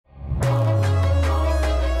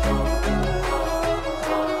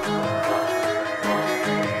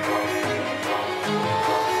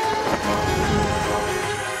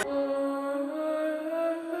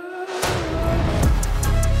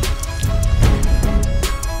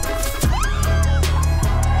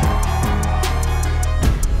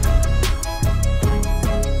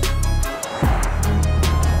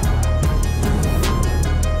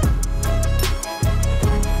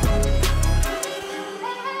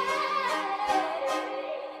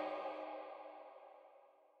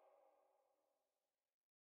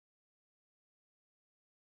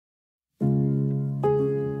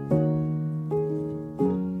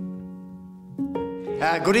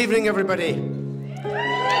Good evening, everybody.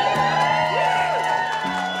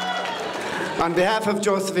 On behalf of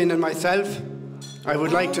Josephine and myself, I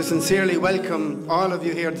would like to sincerely welcome all of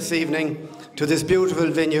you here this evening to this beautiful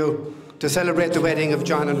venue to celebrate the wedding of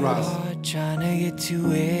John and Ross. Trying to get to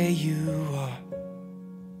where you are,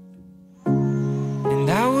 and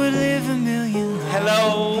I would live a million lives.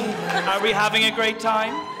 Hello, are we having a great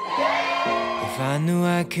time? If I knew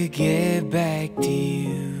I could get back to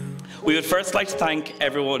you. We would first like to thank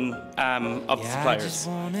everyone of the suppliers.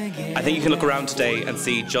 I think you can look around today and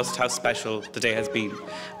see just how special the day has been,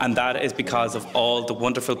 and that is because of all the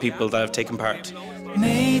wonderful people that have taken part.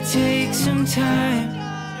 May take some time.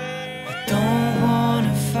 I don't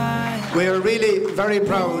wanna fight. We are really very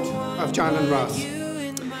proud of John and Ross.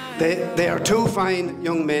 They are two fine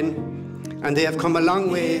young men, and they have come a long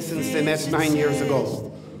way since they met 9 years ago.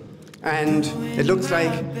 And it looks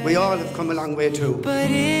like we all have come a long way too. But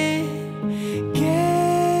it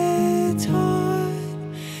gets hard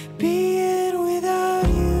being without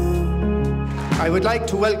you. I would like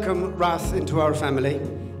to welcome Ross into our family.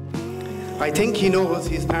 I think he knows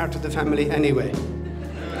he's part of the family anyway.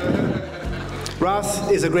 Ross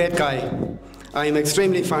is a great guy. I am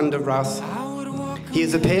extremely fond of Ross. He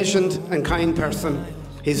is a patient and kind person.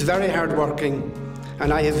 He's very hardworking,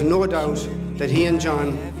 and I have no doubt that he and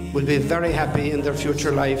John will be very happy in their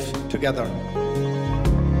future life together.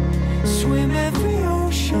 Swim every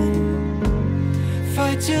ocean,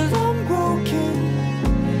 fight till I'm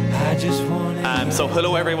broken. I just wanna. So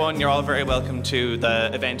hello everyone, you're all very welcome to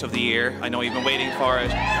the event of the year. I know you've been waiting for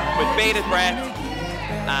it with bated breath,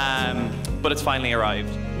 but it's finally arrived.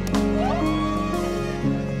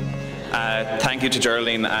 Thank you to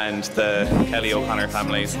Geraldine and the Kelly O'Connor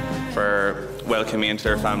families for welcoming me into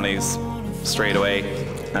their families straight away.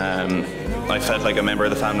 I felt like a member of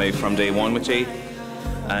the family from day one with G,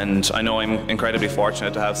 and I know I'm incredibly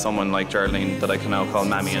fortunate to have someone like Geraldine that I can now call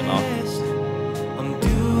Mammy-in-law. I'm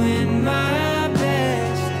doing my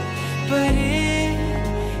best, but it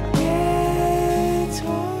gets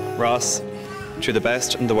hard. Ross, through the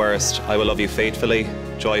best and the worst, I will love you faithfully,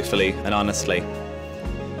 joyfully, and honestly.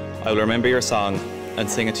 I will remember your song and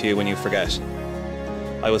sing it to you when you forget.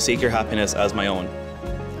 I will seek your happiness as my own.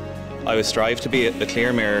 I will strive to be a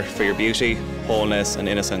clear mirror for your beauty, wholeness, and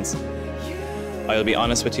innocence. I will be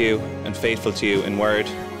honest with you and faithful to you in word,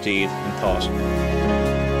 deed, and thought.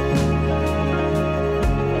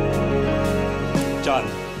 John,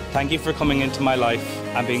 thank you for coming into my life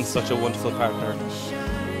and being such a wonderful partner.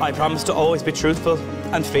 I promise to always be truthful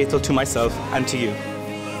and faithful to myself and to you.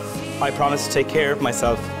 I promise to take care of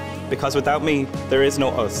myself, because without me, there is no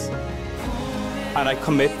us. And I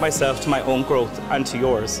commit myself to my own growth and to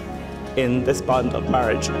yours in this bond of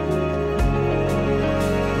marriage.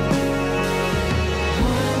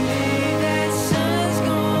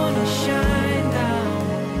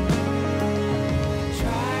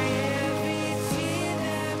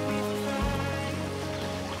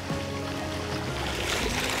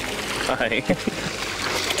 Hi.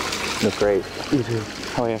 Look great. You too.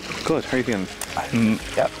 How are you? Good. How are you feeling?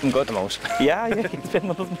 Yeah, I'm good the most. Yeah, it's been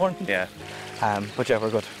one of the morning. Yeah. But yeah, we're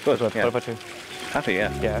good. Good. Yeah. What about you? Happy,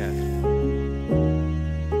 yeah. Yeah.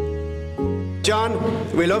 John,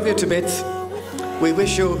 we love you to bits. We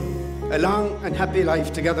wish you a long and happy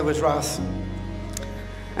life together with Ross,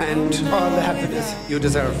 and all the happiness you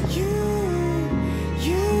deserve.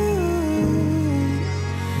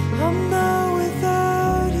 I'm not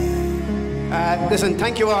without you. Listen,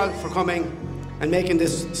 thank you all for coming and making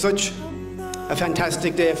this such a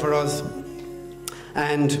fantastic day for us,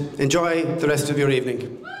 and enjoy the rest of your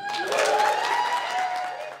evening.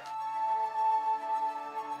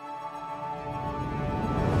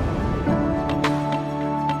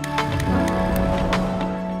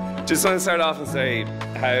 Just want to start off and say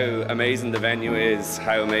how amazing the venue is,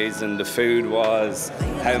 how amazing the food was,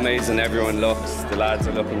 how amazing everyone looks. The lads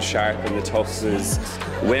are looking sharp in the tuxes,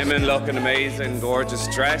 women looking amazing, gorgeous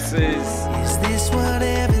dresses. Is this what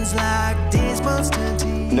heaven's like? Days must turn to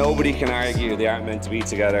you. Nobody can argue they aren't meant to be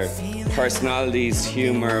together. Personalities,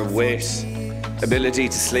 humour, wit, ability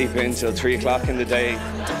to sleep in till 3 o'clock in the day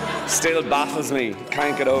still baffles me.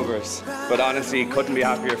 Can't get over it. But honestly, couldn't be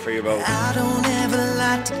happier for you both. I don't ever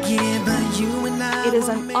like to give, but you and I. It is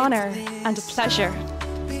an honour and a pleasure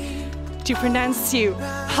to pronounce you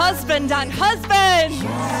husband and husband.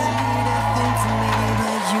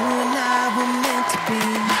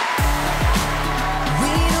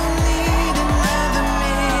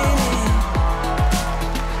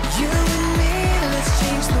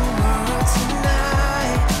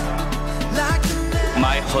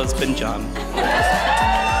 My husband, John.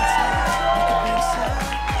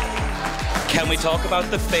 Can we talk about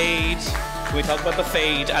the fade? Can we talk about the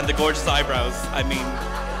fade and the gorgeous eyebrows? I mean,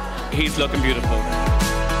 he's looking beautiful.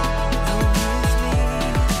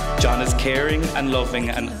 John is caring and loving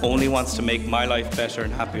and only wants to make my life better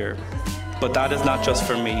and happier. But that is not just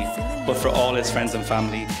for me, but for all his friends and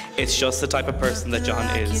family. It's just the type of person that John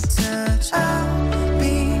is.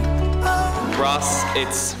 Ross,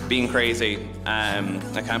 it's been crazy.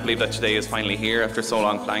 I can't believe that today is finally here after so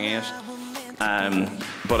long planning it.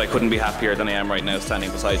 But I couldn't be happier than I am right now standing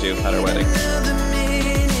beside you at our wedding.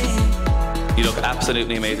 You look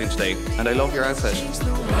absolutely amazing today, and I love your outfit.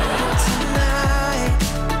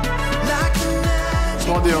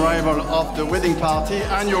 For the arrival of the wedding party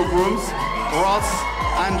and your grooms, Ross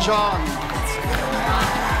and John.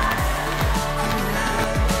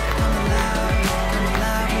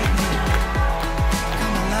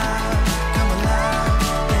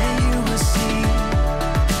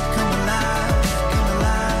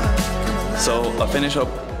 So I'll finish up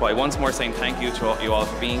by once more saying thank you to you all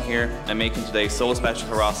for being here and making today so special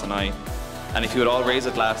for Ross and I. And if you would all raise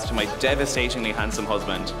a glass to my devastatingly handsome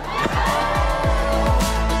husband.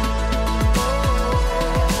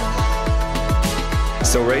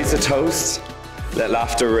 So raise a toast, let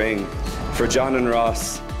laughter ring, for John and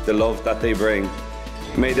Ross, the love that they bring.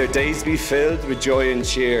 May their days be filled with joy and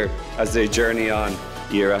cheer as they journey on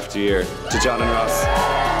year after year. To John and Ross.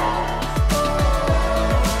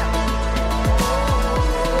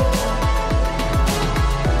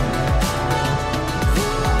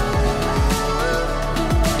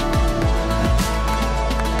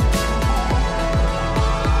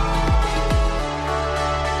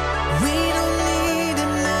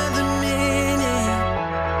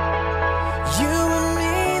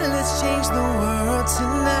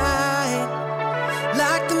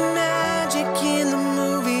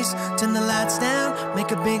 Turn the lights down, make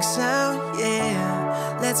a big sound,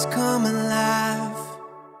 yeah. Let's come alive.